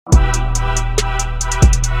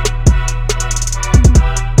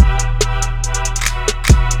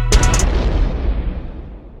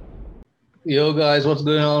Yo guys, what's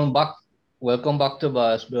going on? Welcome back to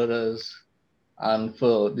Bias Brothers. And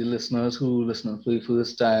for the listeners who listen for the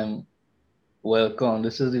first time, welcome.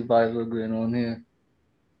 This is the Bible going on here.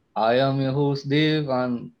 I am your host Dave,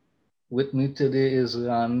 and with me today is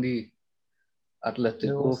Randy, Yo,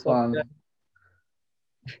 Atletico what's up, guys?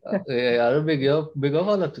 fan. Yeah, I'm a big up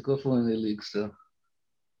Atletico fan in the league still.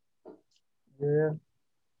 Yeah,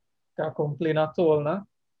 can't complain at all, nah.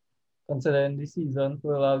 Considering the season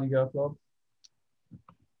for La Liga club,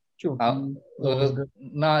 Uh, trophy was good.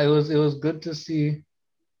 it was good to see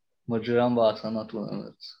Madrid and Barca not winning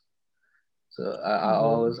it. So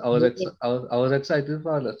Yeah. I was excited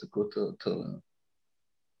for Atletico to win.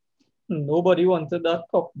 Nobody wanted that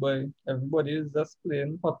cup, boy. Everybody is just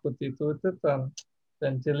playing hot potato with it, and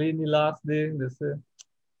eventually in the last day, they say,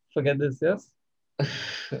 forget this, yes?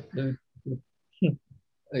 They-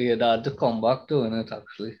 Yeah, they had to come back to win it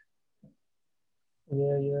actually.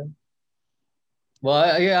 Yeah, yeah.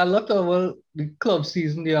 Well, yeah, I looked over the club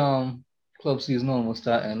season almost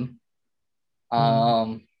at end. Mm.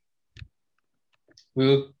 Um,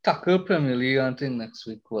 we'll tackle Premier League until next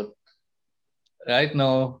week, but right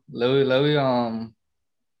now, let me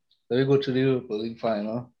go to the Europa League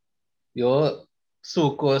final. Your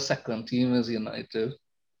so-called second team is United.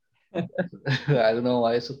 I don't know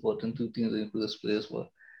why you're supporting two teams in first place, but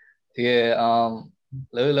yeah,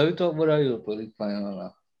 let me talk about our Europa League final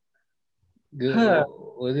now.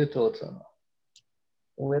 What are your thoughts on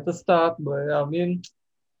Where to start, boy? I mean,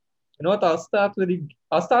 you know what? I'll start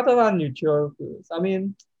as a neutral first. I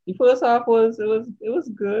mean, the first half was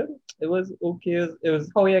good. It was okay. It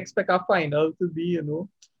was how you expect a final to be,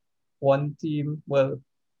 one team. Well,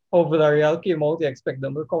 how Villarreal came out, you expect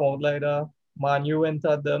them to come out like that. Man U went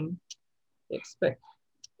at them. Expect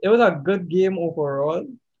it was a good game overall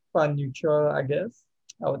for neutral, I guess.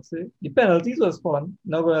 I would say the penalties was fun.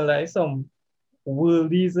 Not gonna lie, some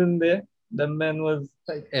worldies in there. The man was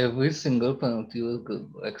like every single penalty was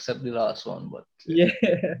good except the last one, but yeah.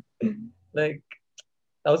 yeah, like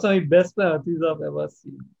that was some of the best penalties I've ever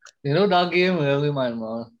seen. You know that game really reminded me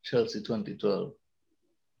of Chelsea 2012.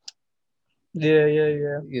 Yeah, yeah,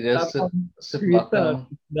 yeah. You That just one sit great back penalty.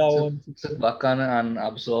 and That sit, one. sit back and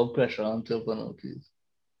absorb pressure until penalties.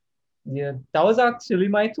 Yeah, that was actually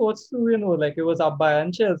my thoughts too. Like it was a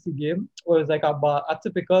Bayern Chelsea game, or it was like a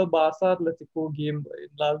typical Barca Atletico game in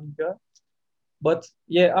La Liga. But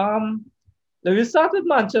yeah, let me start with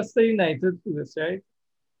Manchester United first, right?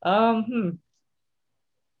 Um, hmm,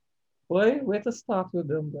 boy, where to start with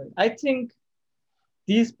them, boy? I think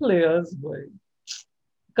these players, boy,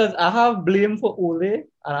 because I have blame for Ole and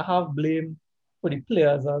I have blame for the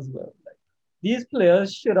players as well. Like these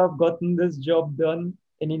players should have gotten this job done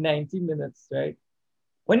in the 90 minutes, right?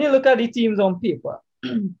 When you look at the teams on paper,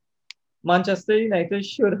 Manchester United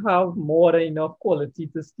should have more than enough quality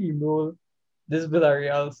to steamroll this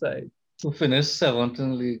Villarreal side. Who finished seventh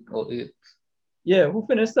in the league or eighth? Yeah, who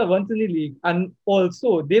finished seventh in the league. And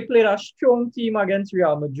also, they played a strong team against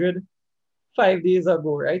Real Madrid 5 days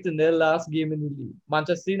ago, right? In their last game in the league.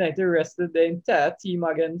 Manchester United rested their entire team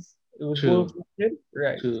against it was True, Wolves,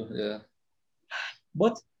 right? true, yeah.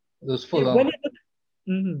 But It was when Fulham, you look,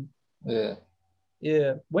 mhm, yeah.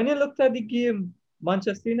 yeah, when you looked at the game,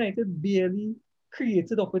 Manchester United barely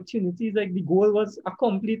created opportunities. Like the goal was a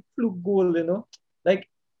complete fluke goal. Like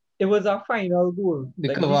it was a final goal. The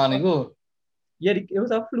Like this Cavani one, goal. yeah, it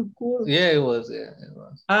was a fluke goal. Yeah, it was.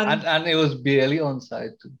 And And it was barely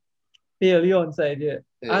onside too. barely onside, yeah.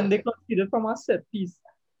 And they Yeah. conceded from a set piece.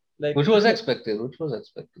 Like Which was expected.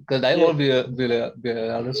 Because I yeah, will be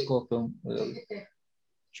a score from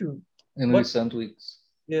true. in But recent weeks.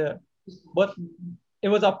 yeah, but it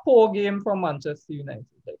was a poor game from Manchester United.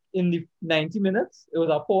 Like in the 90 minutes, it was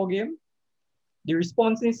a poor game. The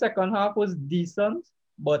response in the second half was decent,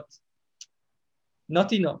 but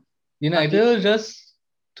not enough. And United the was just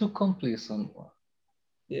too complacent.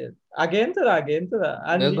 yeah, again to that.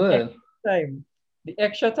 And They're good. the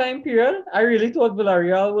extra time period, I really thought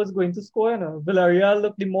Villarreal was going to score. Villarreal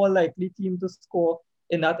looked the more likely team to score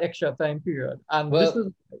in that extra time period. And this Well,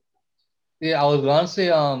 is yeah, I was gonna say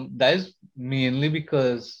that is mainly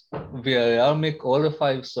because Villarreal make all the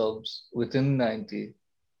five subs within 90,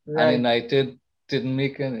 and right. United didn't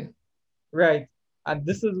make any. Right. And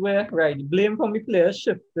this is where, right, blame from the players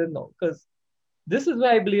shifted now. Because this is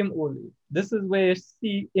where I blame Ole. This is where you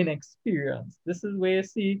see inexperience. This is where you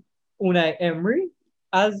see Unai Emery,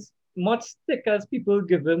 as much stick as people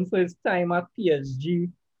give him for his time at PSG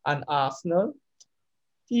and Arsenal,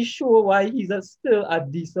 he show why still a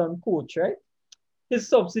decent coach, right? His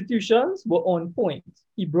substitutions were on point.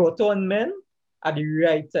 He brought on men at the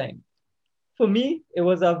right time. for me, it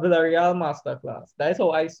was a Villarreal masterclass. That's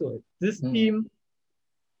how I saw it. Hmm.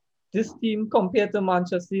 This team compared to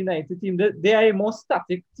Manchester United team, they are a more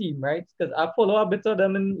static team, right? Because I follow a bit of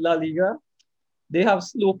them in La Liga. They have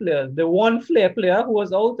slow players. The one flair player who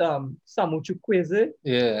was out, Samu Chukwueze,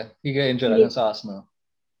 Yeah, he got injured he was against Arsenal.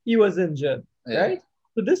 he was injured, Yeah. right?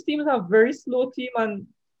 So this team is a very slow team, and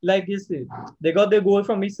like you said, they got their goal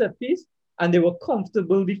from a set piece, and they were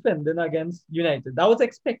comfortable defending against United. That was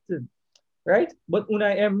expected, right? But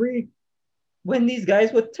Unai Emery, when these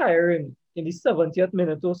guys were tiring in the 70th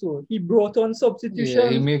minute or so, he brought on Yeah, he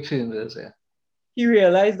substitutions. makes changes, yeah. He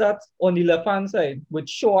realized that on the left hand side with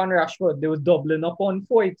Shaw and Rashford, they were doubling up on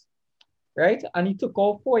Foyt, right? And he took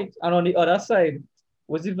off Foyt. And on the other side,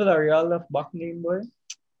 was the Villarreal left back name, boy?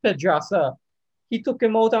 Pedraza. He took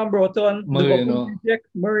him out and brought on Liverpool Moreno. reject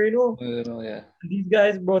Moreno. Moreno, yeah. These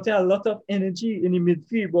guys brought in a lot of energy in the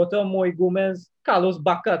midfield. Brought on Moy Gomez, Carlos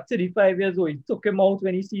Bacca, 35 years old. He took him out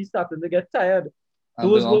when he see starting to get tired. And bring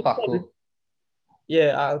Those on were quality, Paco.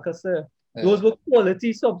 yeah, Alcacer. Yeah. Those were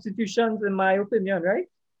quality substitutions, in my opinion, right?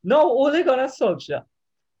 Now Ole Gunnar Solskjaer,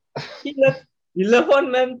 he left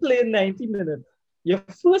one man play 90 minutes. Your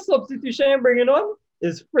first substitution you're bringing on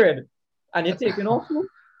is Fred, and you're taking off who?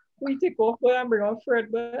 Who you take off for and bring on Fred?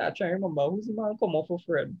 But I try to remember who's the man come off for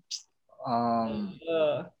Fred. um,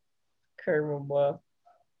 Uh, can't remember.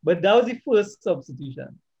 But that was the first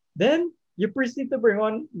substitution. Then you proceed to bring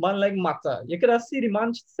on man like Mata. You could have seen the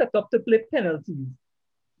man set up to play penalties.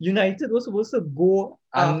 United was supposed to go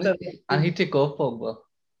and after and that, he take off Pogba.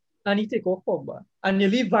 and he take off Pogba. And you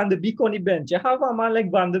leave Van de Beek on the bench. You have a man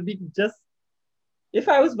like Van de Beek just, if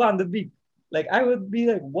I was Van de Beek, like I would be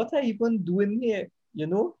like, what are you even doing here? You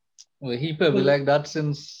know? Well, he probably So, like that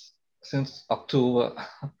since October.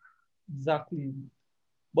 exactly.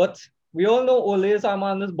 But we all know Ole is a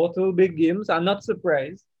man that's bottle big games. I'm not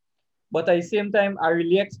surprised. But at the same time, I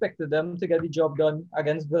really expected them to get the job done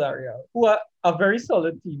against Villarreal, who are a very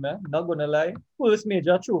solid team, not gonna lie. First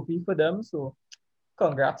major trophy for them, so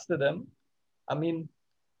congrats to them. I mean,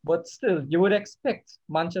 but still, you would expect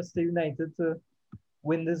Manchester United to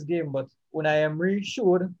win this game, but Unai Emery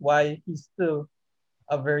showed why he's still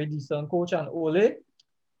a very decent coach, and Ole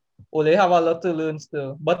have a lot to learn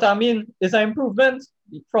still. But I mean, it's an improvement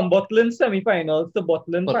from bottling semi-finals to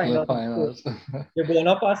bottling Butland finals. So finals. you're going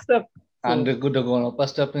up a step. And So they're going up a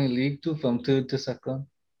step in the league too, from third to second.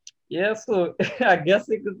 yeah, so I guess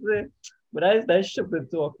you could say, but that's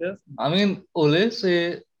stupid talk, yes. I mean, Ole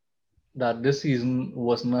say that this season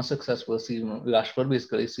wasn't a successful season. Rashford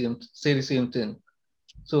basically say the same thing.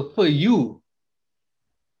 So for you,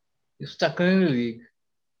 you're stuck in the league,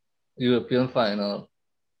 European final,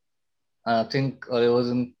 and I think it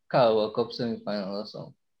was in Carabao Cup semi-final or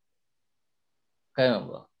something. Can't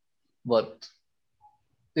remember. But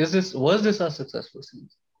was this a successful season?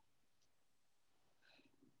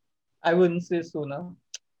 I wouldn't say so now.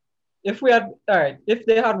 If we had, all right, if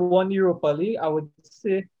they had won Europa League,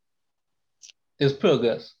 It's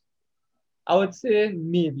progress. I would say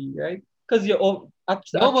maybe, right? Because you're all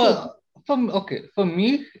No, but for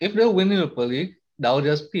me, if they win Europa League, that would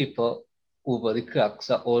just paper over the cracks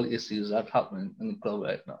of all issues that happening in the club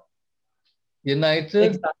right now. United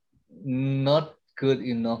exactly, not good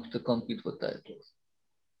enough to compete for titles.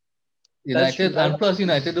 that's true. United That's and plus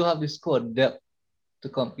United don't have the squad depth to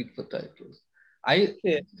compete for titles. I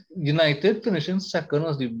fair. United finishing second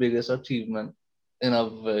was the biggest achievement in a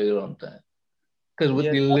very long time. Because with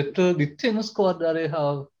Yeah, the thin squad that they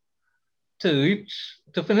have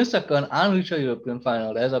to finish second and reach a European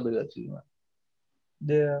final, that's a big achievement.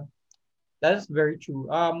 the that's very true.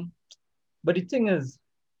 But the thing is,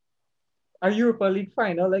 a Europa League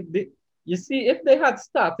final, like you see, if they had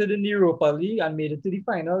started in the Europa League and made it to the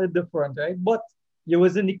final, it's different, right? But you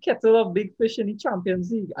was in the kettle of big fish in the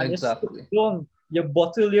Champions League, and you slipped Exactly. down, you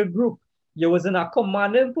bottle your group. You was in a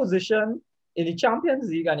commanding position in the Champions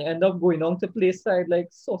League, and you end up going on to play side like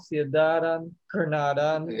Sociedad and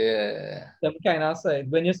Granada and Yeah. them kind of side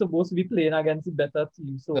when you're supposed to be playing against the better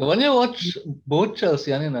team. But So, when you watch both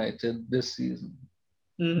Chelsea and United this season,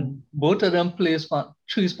 mhm. both of them play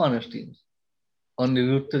three Spanish teams on the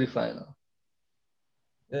route to the final.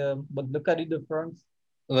 But look at the difference.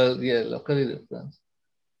 Well, yeah, look at the difference.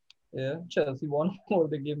 Yeah, Chelsea won all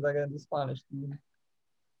the games against the Spanish team.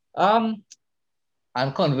 Um,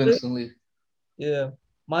 And convincingly. yeah,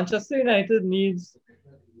 Manchester United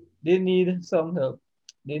they need some help.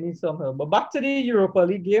 They need some help. But back to the Europa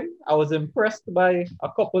League game, I was impressed by a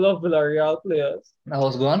couple of Villarreal players. I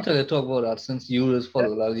was going to talk about that since you just Yeah,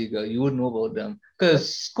 follow La Liga. You would know about them. yeah,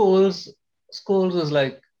 Because Scholes is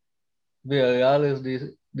like Villarreal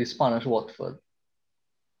is the Spanish Watford.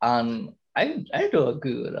 And I do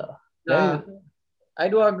agree with that. Nah, I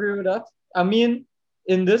do agree with that. I mean,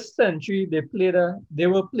 in this century, they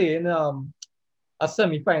were playing a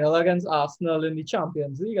semi-final against Arsenal in the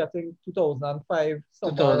Champions League. I think 2005,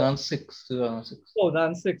 somewhere around 2006, 2006.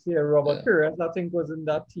 2006. Yeah, Robert Yeah. Pires, I think, was in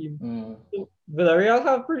that team. Mm. So Villarreal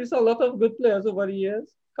have produced a lot of good players over the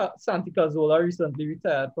years. Santi Cazorla recently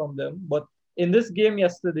retired from them, but in this game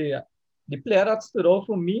yesterday, the player that stood out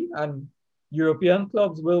for me and European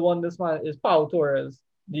clubs will want this man is Pau Torres,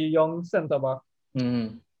 the young centre back.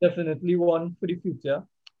 Mm. Definitely one for the future.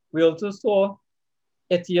 We also saw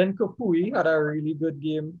Etienne Capoue had a really good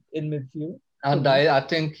game in midfield for And me. I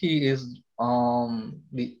think he is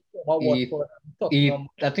the Former eight, Watford and Tottenham.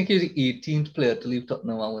 I think he's the 18th player to leave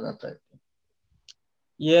Tottenham and win that title.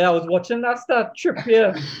 Yeah, I was watching that start.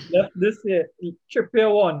 Trippier left this year.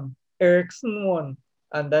 Trippier won. Ericsson won.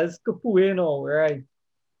 And that's Capoue now, right?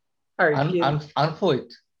 Harry Kane. And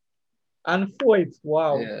Foyt. And Foyt.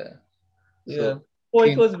 Wow. Yeah. Yeah. So Foyt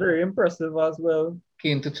Kane was very impressive as well.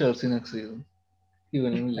 Kane to Chelsea next season. He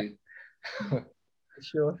winning the league.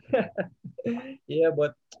 Sure. Yeah,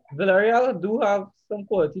 but Villarreal do have some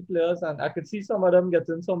quality players, and I could see some of them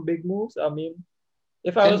getting some big moves. I mean,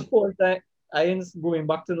 if I was And Foyt, I ain't going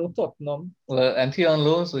back to no Tottenham. well, and he on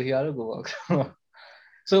loan, so he had to go back.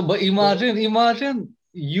 So, but So, imagine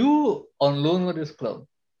you on loan with this club.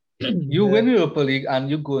 You yeah, win Europa League and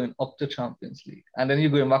you going up to Champions League, and then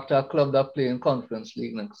you're going back to a club that play in Conference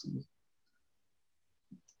League next season.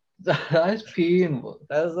 That is painful.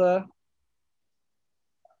 that's a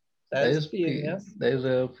That that's is pain, pain. yes. That is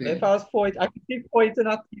a If I pain. was Foyt, I could see Foyt in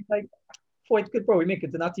a team like Foyt could probably make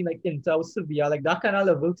it in a team like Inter or Sevilla, like that kind of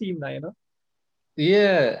level team now, you know.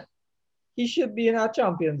 Yeah, He should be in our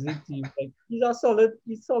Champions League team. Like he's solid.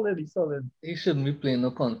 he shouldn't be playing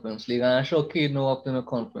no Conference League, and I'm sure Kane no up in a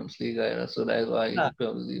Conference League either, so that's why he Nah,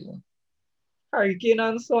 probably leaving. Harry Kane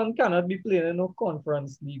and Son cannot be playing in no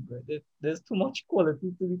conference league, bro. There's too much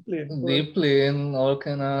quality to be playing They for. play in all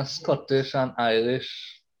kind of Scottish and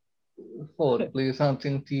Irish fourth place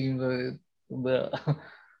something teams. The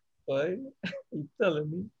Boy, you telling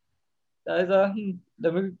me? That is a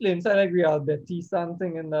they may be playing inside like Real Betis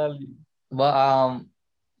something in the league. but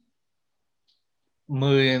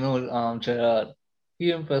Moreno, Gerard,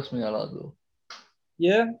 he impressed me a lot though.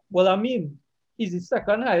 Yeah, well, I mean, he's the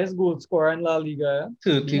second highest goal scorer in La Liga,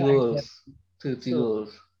 30 behind him. goals, 30 So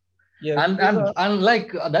goals. yeah, And he's a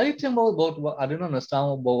like that thing about what I didn't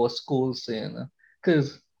understand about what Scholes saying.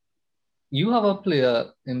 Because you have a player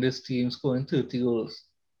in this team scoring 30 goals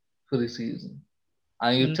for the season.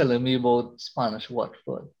 And you're mm, telling me about Spanish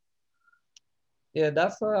Watford. yeah,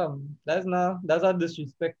 that's a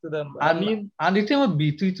disrespect to them. I And mean, and the thing with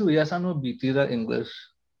BT too, yes, I know BT is an English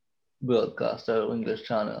broadcaster, English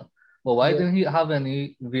channel. But why yeah, didn't he have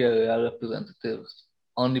any Villarreal representatives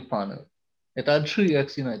on the panel? It had three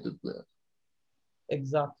ex-United players.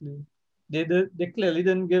 exactly. They clearly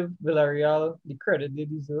didn't give Villarreal the credit they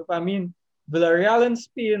deserve. I mean, Villarreal in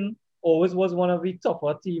Spain always was one of the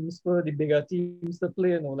tougher teams for the bigger teams to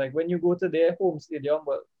play. You know, like when you go to their home stadium,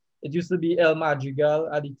 but it used to be El Madrigal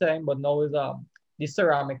at the time, but now it's the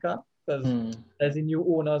Ceramica because Hmm. there's a new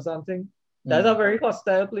owner or something. That's a Hmm. very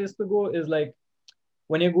hostile place to go. Is like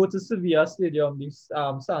when you go to Sevilla Stadium, this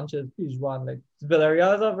Sanchez Pizjuan, like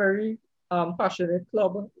Villarreal is a very passionate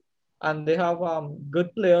club, and they have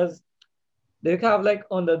good players. They have like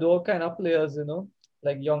underdog kind of players, you know,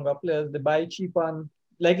 like younger players. They buy cheap and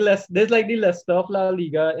like less. There's like the Leicester of La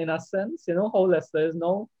Liga in a sense, you know how Leicester is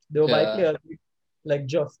now. They'll buy Yeah. players like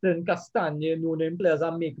Justin Castagne, no name players,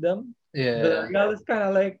 and make them. Yeah. Villarreal is kind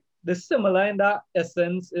of like the similar in that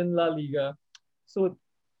essence in La Liga. So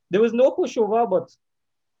there was no pushover, but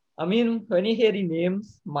I mean, when you hear the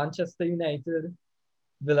names, Manchester United,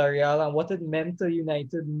 Villarreal, and what it meant to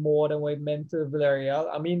United more than what it meant to Villarreal.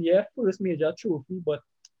 I mean, yeah, first major trophy, but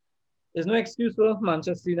there's no excuse for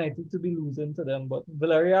Manchester United to be losing to them. But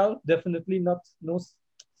Villarreal, definitely not no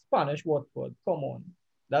Spanish Watford. Come on.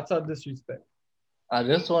 That's a disrespect. I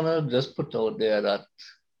just wanna just put out there that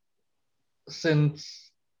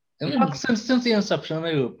since in fact since the inception of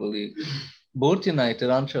the Europa League, both United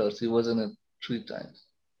and Chelsea was in it three times.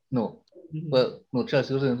 No. Mhm. Well, no,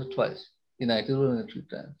 Chelsea was in it twice. United was in it three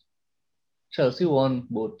times. Chelsea won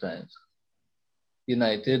both times.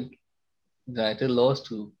 United United lost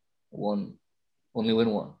two, won only win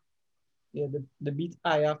one. Yeah, the beat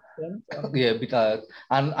Ajax then. Yeah, beat Ajax.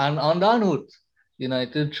 And on that note,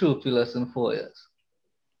 United trophy-less in 4 years.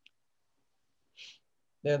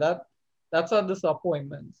 Yeah, that's a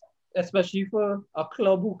disappointment, especially for a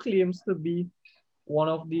club who claims to be one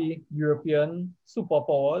of the European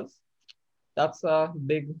superpowers. That's a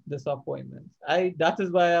big disappointment. That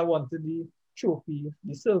is why I wanted the trophy,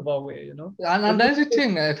 the silverware, you know. And It was that's the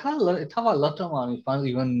thing. It have a lot of money fans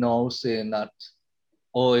even now saying that,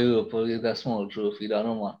 oh, Europa is a small trophy. That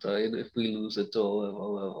don't matter if we lose it or whatever,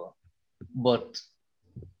 whatever. But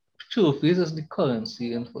trophies is the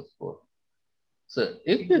currency in football. So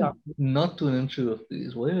if you're exactly. not winning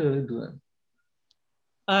trophies, what are you doing?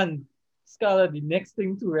 And Scarlett, the next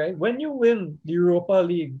thing too, right? When you win the Europa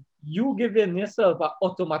League, you give yourself an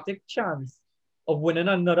automatic chance of winning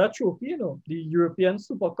another trophy, you know, the European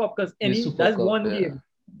Super Cup, because The any Super that's Cup, one yeah. game.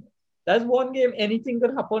 That's one game. Anything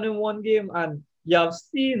could happen in one game. And you have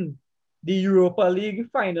seen the Europa League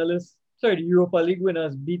finalists, sorry, the Europa League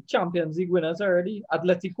winners beat Champions League winners already.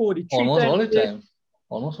 Atletico, the three Almost all times the they time.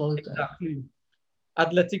 Almost all the time. exactly.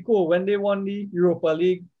 Atletico, when they won the Europa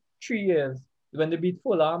League 3 years, when they beat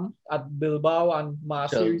Fulham at Bilbao and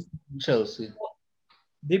Marseille, Chel- Chelsea.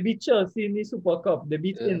 they beat Chelsea in the Super Cup, they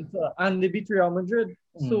beat Yeah. Inter, and they beat Real Madrid.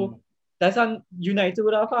 So Mm. that's an United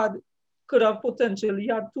would have had, could have potentially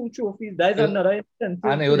had two trophies. That is It- another incentive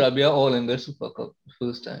and it for would you. have been all in the Super Cup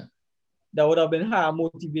first time. That would have been higher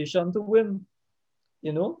motivation to win,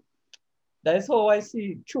 you know? That is how I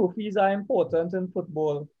see trophies are important in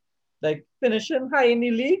football. Like finishing high in the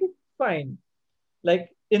league, fine.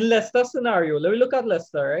 Like in Leicester scenario, let me look at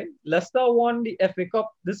Leicester, right? Leicester won the FA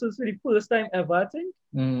Cup. This was for the first time ever, I think.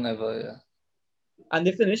 Ever, yeah. And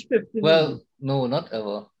they finished fifth in the league. Well, no, not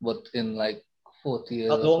ever, but in like 40 A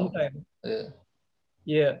years or long something. time. Yeah.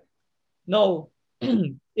 Yeah. Now,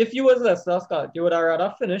 if you was Leicester, Scott, you would have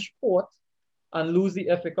rather finish fourth and lose the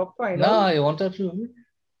FA Cup final. Nah, you want a trophy?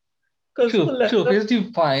 Because for Leicester, Trophies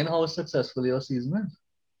define how successful your season is.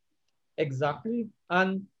 exactly.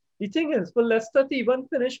 And the thing is, for Leicester to even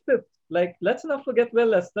finish fifth, like let's not forget where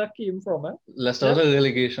Leicester came from. Eh? Leicester was Yeah, a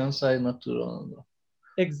relegation side not too long ago.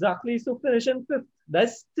 exactly. So finishing fifth,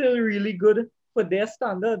 that's still really good for their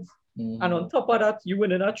standards. And Mm-hmm. on top of that, you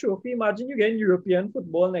winning a trophy. Imagine you get European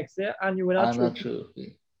football next year and you win a And a trophy,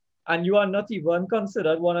 trophy. and you are not even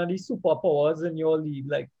considered one of the superpowers in your league.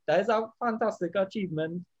 Like that is a fantastic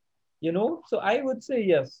achievement, you know. So I would say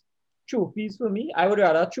yes, trophies for me. I would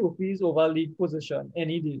rather trophies over league position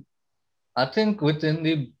any day. I think within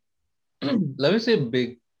the, let me say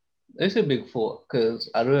big, let's say big four, because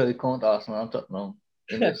I don't really count Arsenal and Tottenham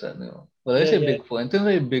in this anymore. But let's Yeah, say yeah, big four. In terms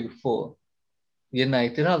of the big four,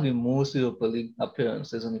 United have the most Europa League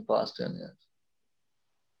appearances in the past 10 years,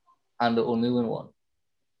 and they only win one.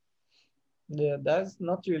 yeah. That's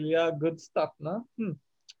not really a good start, no.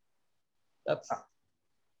 That's not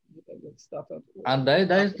a good start at all. And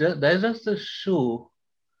that is just to show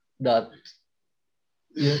that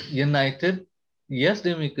United, yes,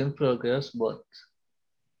 they're making progress, but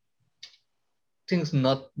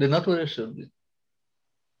they're not where they should be.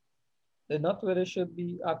 They're not where they should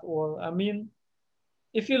be at all. I mean,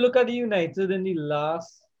 if you look at the United in the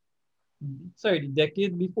last, sorry, the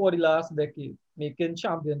decade before the last decade, making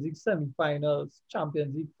Champions League semi-finals,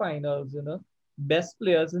 Champions League finals, you know, best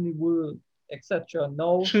players in the world, etc.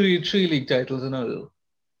 Now, Three league titles in a row.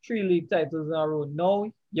 3 league titles in a row.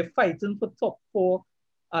 Now you're fighting for top four,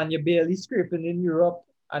 and you're barely scraping in Europe.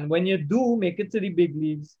 And when you do make it to the big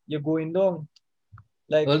leagues, you're going down.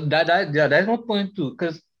 Like, Well, yeah, that's my point too.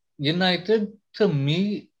 Because United, to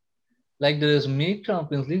me, like there's make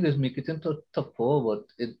Champions League, there's make it into top four, but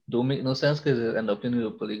it don't make no sense because they end up in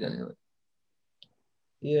Europa League anyway.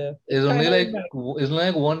 yeah, it It's kind only of like reminds. it's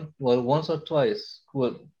only like once or twice.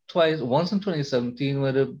 Well, twice. Once in 2017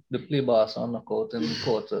 where they play Barca on knockout in the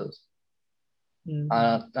quarters, Mhm.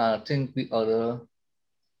 and I think the other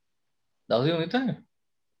that was the only time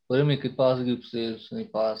where they make it past the group stage in the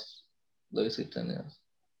past, let me say 10 years.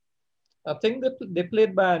 I think they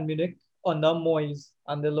played Bayern Munich under Moyes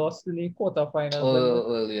and they lost in the quarterfinals when Oh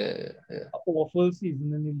well, yeah, a awful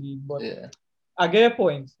season in the league. But yeah. I get your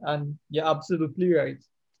point, and you're absolutely right.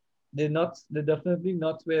 They're definitely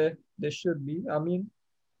not where they should be. I mean,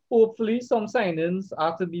 hopefully some signings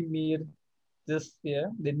are to be made this year.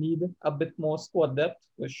 They need a bit more squad depth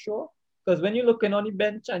for sure. Because when you're looking on the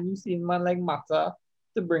bench and you see a man like Mata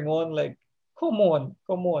to bring on, like, come on,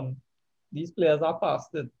 come on. These players are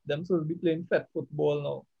past it. Them supposed to be playing fed football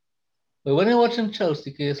now. But when you're watching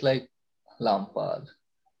Chelsea case like Lampard,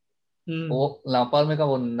 Hmm. oh, Lampard make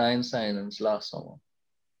about 9 signings last summer.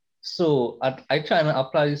 So I try and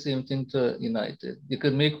apply the same thing to United. You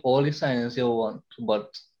could make all the signings you want, but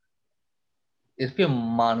if your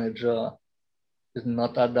manager is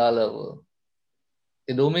not at that level,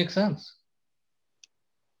 it don't make sense.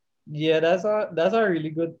 Yeah, that's a really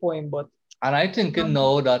good point. But And I think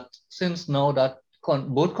now that since now that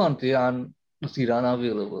both Conte and Zidane are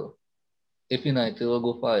available, if United will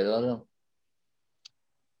go for either of them.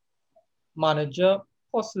 Manager,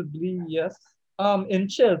 possibly, yes. In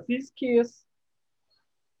Chelsea's case,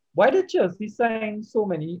 why did Chelsea sign so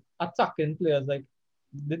many attacking players? Like,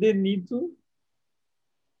 did they need to?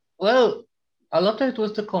 Well, a lot of it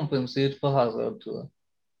was to compensate for Hazard too.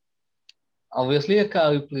 Obviously, a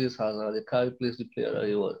carry plays Hazard, a carry plays the player that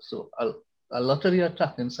he was. So a lot of the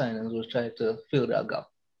attacking signings was trying to fill that gap.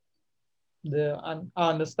 And I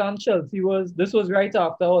understand Chelsea was this was right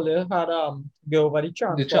after Ole had go over the The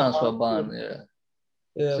transfer transfer ban. ban, yeah.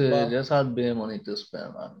 Yeah, So he but just had bare money to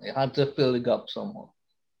spend, man. He had to fill the gap somehow.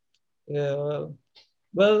 yeah,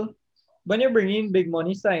 well, when you're bringing big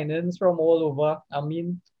money signings from all over, I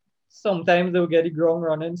mean, sometimes they'll get the ground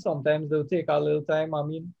running, sometimes they'll take a little time. I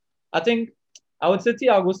mean, I think I would say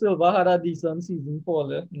Thiago Silva had a decent season for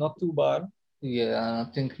Ole, not too bad. Yeah, and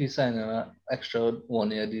I think he's signing an extra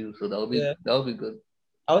 1 year deal, so Yeah, that'll be good.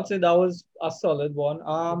 I would say that was a solid one.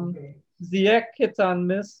 Ziyech hit and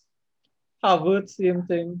miss. Havertz, same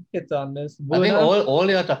thing, hit and miss. I think Werner, all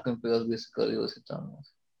the attacking players basically was hit on.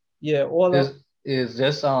 yeah, all of Is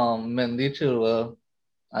just Mendy, Chilwell,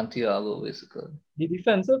 and Thiago basically. the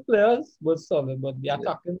defensive players was solid, but the Yeah.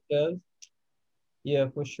 attacking players, yeah,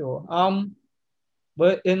 for sure.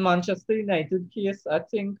 But in Manchester United case, I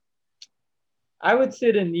think I would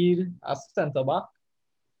say they need a centre back,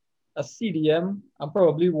 a CDM, and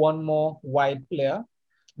probably one more wide player.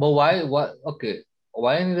 But why okay,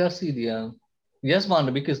 why need a CDM? Yes, Van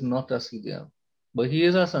de Beek is not a CDM, but he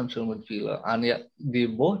is a central midfielder, and yeah, they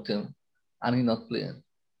bought him, and he's not playing.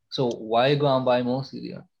 So why go and buy more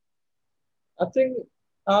CDM? I think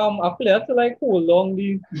a player to like hold along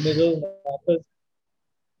the middle because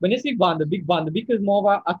when you see Van de Beek is more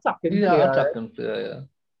of an attacking He's an player, right? attacking player,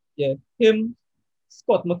 Yeah, him,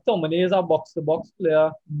 Scott McTominay is a box to box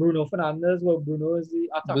player. Bruno Fernandez, well, Bruno is the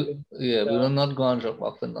attacking yeah, we player. will not go and drop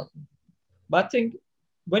off for nothing. But I think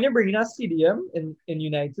when you're bringing a CDM in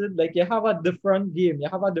United, like you have a different game, you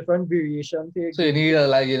have a different variation to your So you game. need a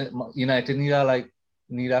like United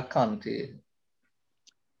need a Kante.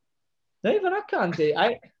 Not even a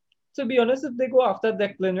Kante. To be honest, if they go after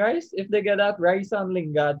Declan Rice, if they get that Rice and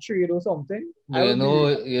Lingard trade or something, But I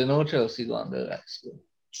would be you know Chelsea going the rest.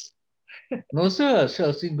 No sir,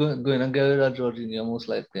 Chelsea going to get rid of Jorginho most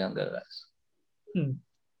likely and the rest. hmm.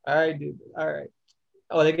 All right, dude. All right.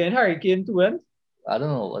 Oh, they're getting Harry Kane to win. I don't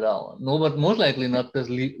know about that one. No, but most likely not because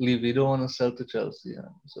Levy don't want to sell to Chelsea.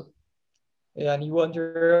 So Yeah, and you want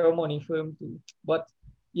your money for him too. But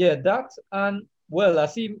yeah, that and well, I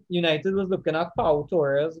see United was looking at Pau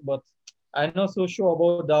Torres, but I'm not so sure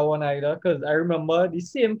about that one either because I remember the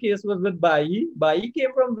same case was with Bailly. Bailly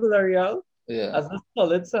came from Villarreal yeah. as a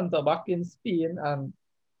solid centre back in Spain, and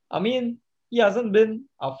I mean he hasn't been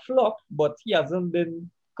a flop, but he hasn't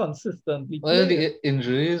been consistently Well, playing. the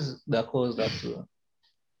injuries that caused that too.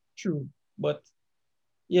 True, but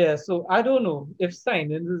yeah, so I don't know if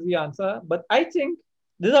signings is the answer, but I think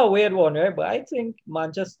this is a weird one, right? But I think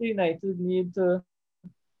Manchester United need to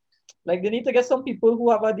like they need to get some people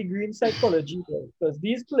who have a degree in psychology because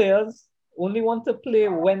these players only want to play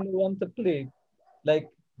when they want to play. Like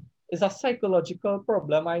it's a psychological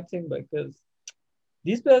problem, I think, because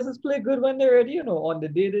these players just play good when they're ready, on the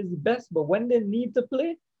day they're the best, but when they need to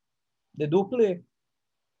play, they don't play.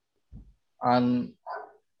 And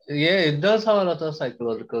yeah, it does have a lot of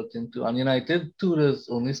psychological thing too. And United too does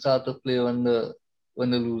only start to play when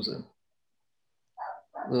they're losing.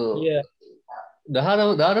 So Yeah, they had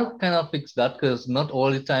to kind of fix that because not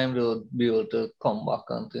all the time they'll be able to come back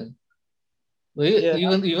and thing. But yeah,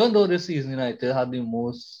 even though this season United had the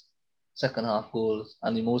most second half goals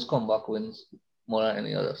and the most comeback wins more than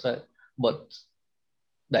any other side, but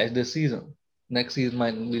that is this season. Next season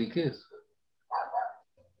might not be the case.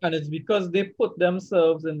 and it's because they put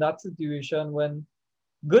themselves in that situation when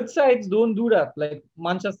good sides don't do that. Like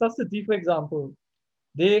Manchester City, for example,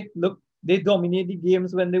 they dominate the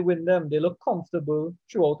games when they win them. They look comfortable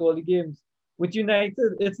throughout all the games. With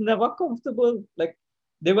United, it's never comfortable. Like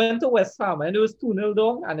they went to West Ham and it was 2-0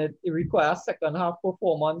 down, and it requires second half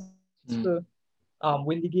performance to Mm.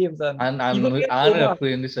 win the games. And And even against Roma,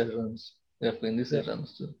 refereeing decisions. Refereeing yeah,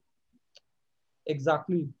 decisions too.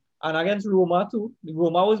 exactly. And against Roma too.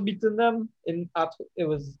 Roma was beating them it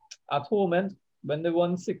was at home and when they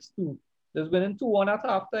won 6-2. They was winning 2-1 at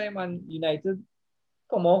halftime and United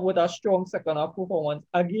come off with a strong second half performance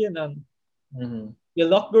again, and Mm-hmm. your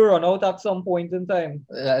luck will run out at some point in time.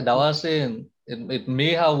 That was saying it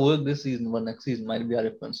may have worked this season, but next season might be a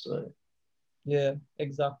different story. Yeah,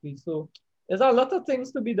 exactly. So there's a lot of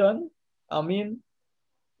things to be done. I mean,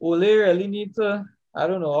 Ole really need to, I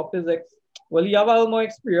don't know, up his Well, you have a little more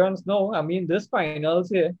experience now. I mean, this finals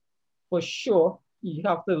here, for sure, you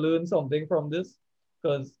have to learn something from this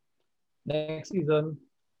because next season,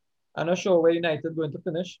 I'm not sure where United going to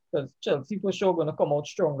finish because Chelsea for sure going to come out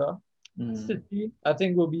stronger. Mm. City, I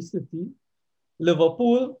think will be City.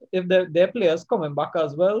 Liverpool, if their players coming back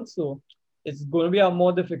as well, so it's going to be a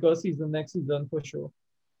more difficult season next season for sure.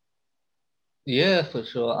 Yeah, for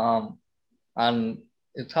sure. And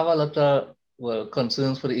it's have a lot of well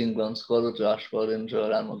concerns for the England squad with Rashford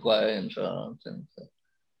injured and Maguire injured and things.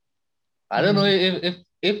 I don't know Mm.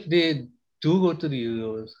 if they do go to the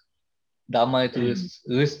Euros, that might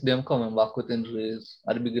risk them coming back with injuries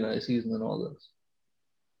at the beginning of the season and all this.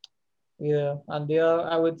 Yeah, and they are,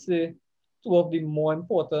 I would say, two of the more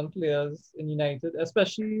important players in United,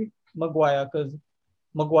 especially Maguire, because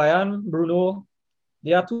Maguire and Bruno,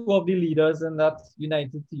 they are two of the leaders in that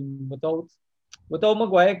United team. Without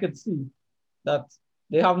Maguire, I could see that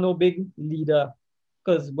they have no big leader.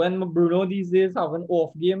 Because when Bruno these days having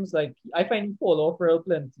off games, like I find he fall off real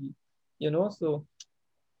plenty, So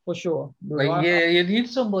for sure, Like Bruno, yeah, you need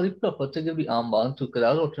somebody proper to give the armband to, because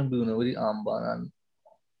I was watching Bruno with the armband and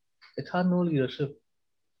it had no leadership.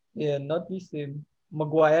 yeah, not the same.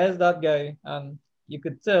 Maguire is that guy, and you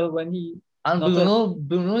could tell when he And not only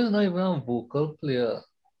Bruno is not even a vocal player.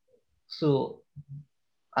 So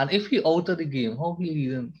and if he out of the game, how he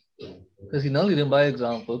leading? Because he not leading by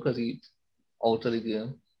example because he out of the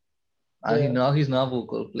game. And yeah, he's not a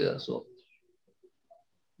vocal player. So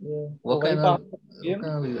yeah what over the kind past of what game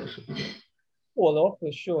kind of leadership? fall off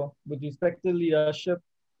for sure. With respect to leadership,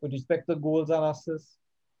 with respect to goals and assists,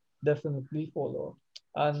 definitely fall off.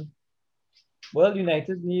 And well,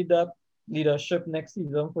 United need that leadership next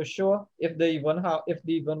season for sure. If they even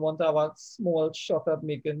want to have a small shot at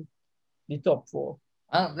making the top four.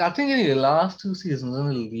 I think in the last two seasons in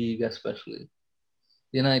the league, especially,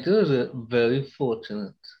 United was very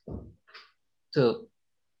fortunate to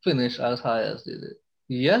finish as high as they did.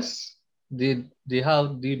 Yes, they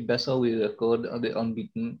have the best away record, the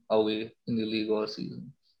unbeaten away in the league all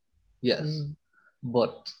season. Yes, Mm.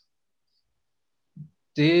 but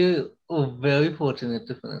they were very fortunate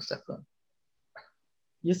to finish second.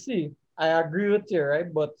 You see, I agree with you,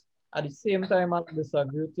 right? But at the same time, I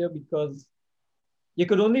disagree with you because you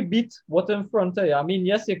could only beat what in front of you. I mean,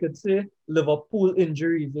 yes, you could say Liverpool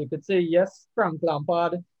injuries. You could say, yes, Frank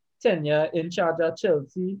Lampard tenure in charge at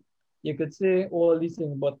Chelsea. You could say all these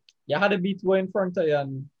things, but you had to beat what in front of you,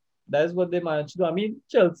 and that is what they managed to do. I mean,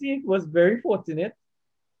 Chelsea was very fortunate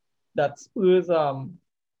that Spurs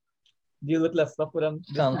deal with less stuff with them this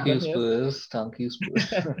season Thank you, here. Spurs. Thank you,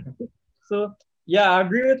 Spurs. So yeah, I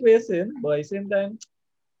agree with what you're saying, but at the same time,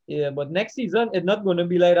 yeah, but next season it's not gonna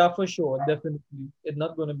be like that for sure. Definitely, it's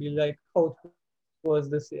not gonna be like how it was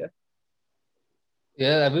this year.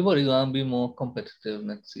 Yeah, everybody gonna be more competitive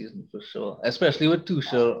next season for sure. Especially with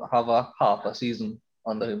Tuchel have a half a season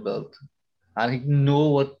under his belt, and he know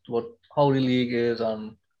what how the league is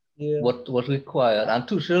and Yeah. what required. And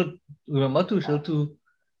Tuchel, remember Tuchel too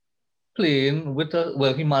playing with a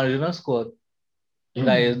well, he managing a squad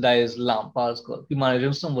that is Lampard's squad. He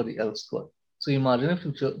managing somebody else's squad. So imagine if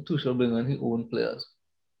Tuchel bring in his own players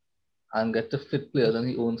and get to fit players in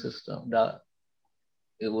his own system. That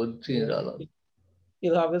it would change Yeah. a lot.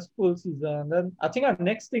 He'll have his full season. And then I think our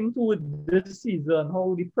next thing too with this season,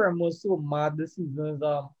 how the Prem was so mad this season is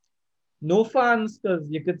no fans because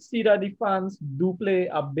you could see that the fans do play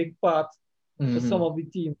a big part for some Mm-hmm. of the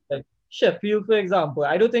teams. Like Sheffield, for example.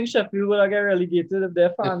 I don't think Sheffield will get relegated if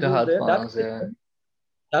their If fans they was had there. fans, yeah.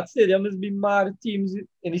 That stadium has been mad. Teams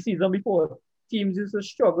in the season before, teams used to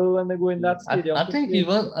struggle when they go in Yeah. that I stadium to think play.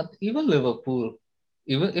 even Liverpool,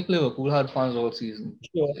 even if Liverpool had fans all season,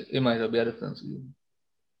 Sure. it might have been a different season.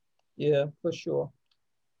 Yeah, for sure.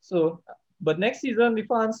 So, but next season the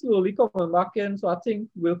fans slowly coming back in. So I think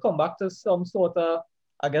we'll come back to some sort of,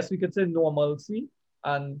 I guess we could say normalcy,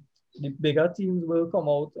 and the bigger teams will come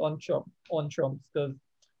out on trumps because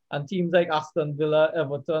and teams like Aston Villa,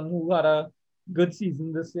 Everton, who had a good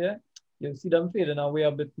season this year, you'll see them fading away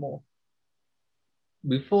a bit more.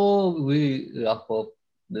 Before we wrap up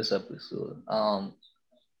this episode, on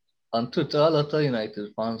Twitter, a lot of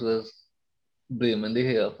United fans was blaming the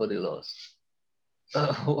hair for the loss.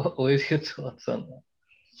 What is your thoughts on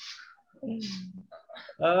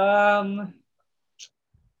that? Um,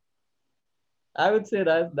 I would say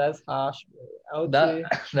that's harsh. Bro. I would That say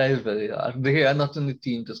that is very hard. They are not in the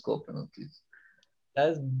team to score penalties.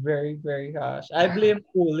 that's very, very harsh. I blame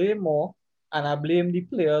Ole more, and I blame the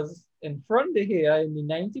players in front of here in the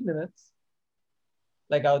 90 minutes.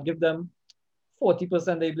 Like I'll give them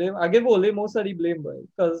 40% they blame. I give Ole most of the blame, boy,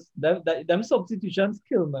 because them substitutions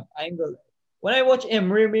kill me. I ain't gonna lie. when I watch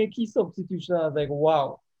Emery make his substitution, I was like,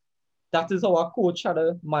 wow, that is how a coach had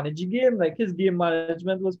to manage a game. Like his game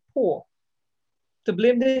management was poor. To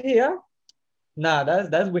blame the here, nah,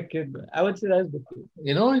 that's wicked, bro. I would say that's wicked.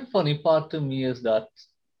 You know, the funny part to me is that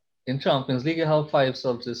in Champions League you have 5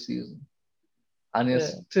 subs this season, and you're Yeah,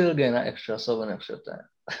 still getting an extra sub and extra time.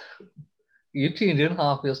 You're changing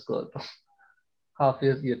half your squad, half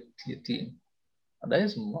your team. And that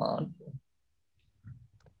is mad.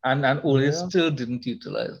 And Ole yeah, still didn't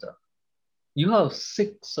utilize that. You have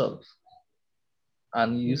 6 subs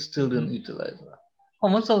and you still mm-hmm. didn't utilize that. How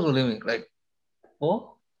much subs will you make? Like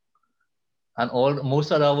 4? And all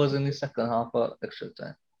most of that was in the second half of extra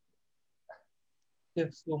time.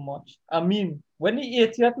 It's so much. I mean, when the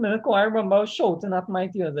 80th minute come, I remember I was shouting at my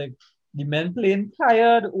team. I was like, the men playing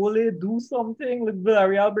tired. Ole, do something. Like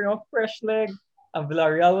Villarreal bring a fresh leg. And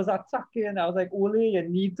Villarreal was attacking. I was like, Ole, you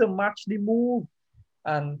need to match the move.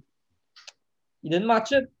 And he didn't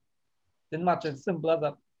match it. Didn't match it. Simple as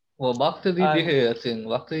that. Well, back to the De And Gea thing.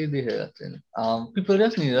 Back to the De Gea thing. People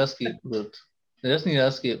just need a scapegoat. They just need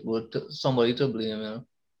a scapegoat, somebody to blame, you know.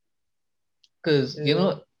 Because you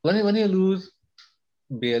uh, know when you lose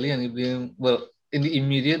barely and you blame, well, in the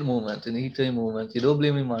immediate moment, in the heat of the moment, you don't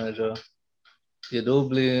blame the manager. You don't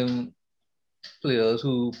blame players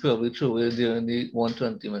who probably threw it during the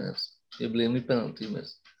 120 minutes. You blame the penalty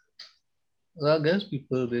miss. So I guess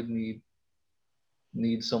people did need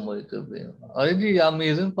somebody to blame. The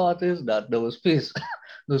amazing part is that there was space,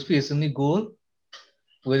 there was space in the goal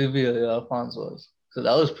where the VAR fans was. So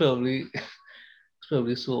that was probably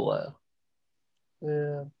so wild.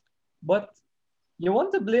 uh, but you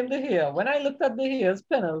want to blame the hair. When I looked at the hair's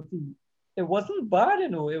penalty, it wasn't bad, you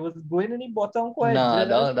know. It was going in the bottom quite Nah,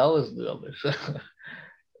 just. that was rubbish.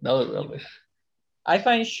 That was rubbish. I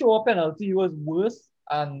find sure penalty was worse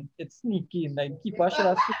and it's sneaky. Like keeper should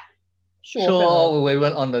have sure penalty. Sure, we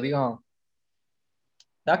went under the arm.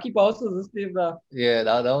 That keeper also was Steve that Yeah,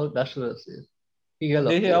 that should have said. He got the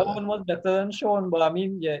lucky hair with that. one was better than Sean, but I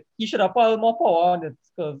mean, yeah, he should have put more power on it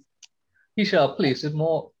because, He should have placed it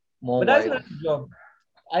more but that's wide. not his job.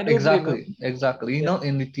 I don't blame him. Exactly. He's Yeah, not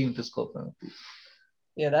in the team to score penalties.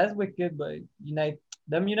 yeah, that's wicked. But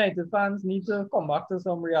United fans need to come back to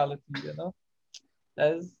some reality. You know,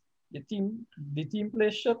 as the team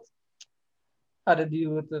plays shit. Had to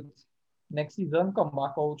deal with it. Next season, come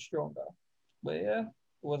back out stronger. But yeah, it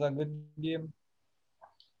was a good game.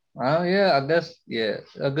 Yeah, I guess yeah,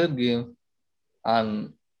 a good game,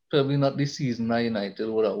 and probably not this season that United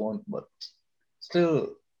would have won, but still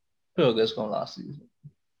progress from last season.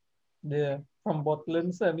 Yeah, from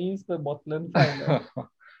Butland semis to Butland final.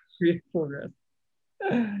 Great progress.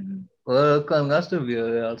 Well, congrats to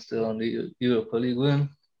Villarreal still on the Europa League win.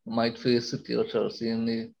 Might face City or Chelsea in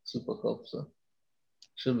the Super Cup, so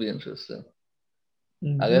should be interesting. I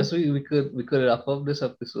Mm-hmm. guess we could wrap up this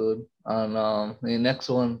episode, and the next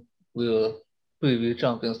one we'll preview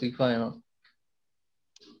Champions League final.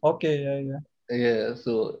 Okay, yeah, yeah. Yeah,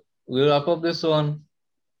 so we'll wrap up this one.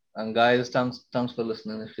 And guys, thanks for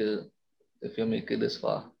listening if you make it this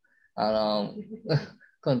far. And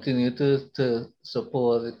continue to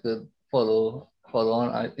support. You could follow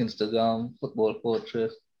on Instagram, Football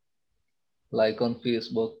Fortress, like on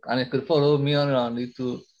Facebook. And you could follow me on Randy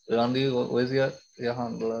too. Randy, where's your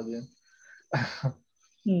handle again?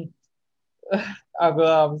 Hmm. I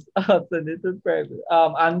go I'll send it to private.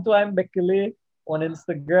 Antoine Bekele on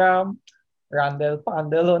Instagram, Randall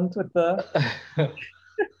Pandel on Twitter.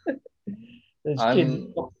 It's changing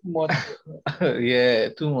And up too much. yeah,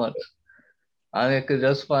 too much. And you could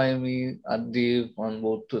just find me at Dave on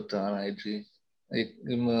both Twitter and IG.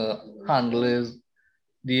 My handle is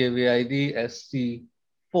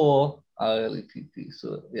DAVIDSC4RLETT.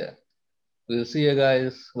 So yeah, we'll see you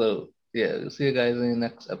guys. Well, yeah, we'll see you guys in the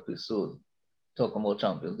next episode. Talking about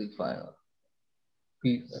Champions League final.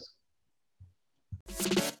 Peace.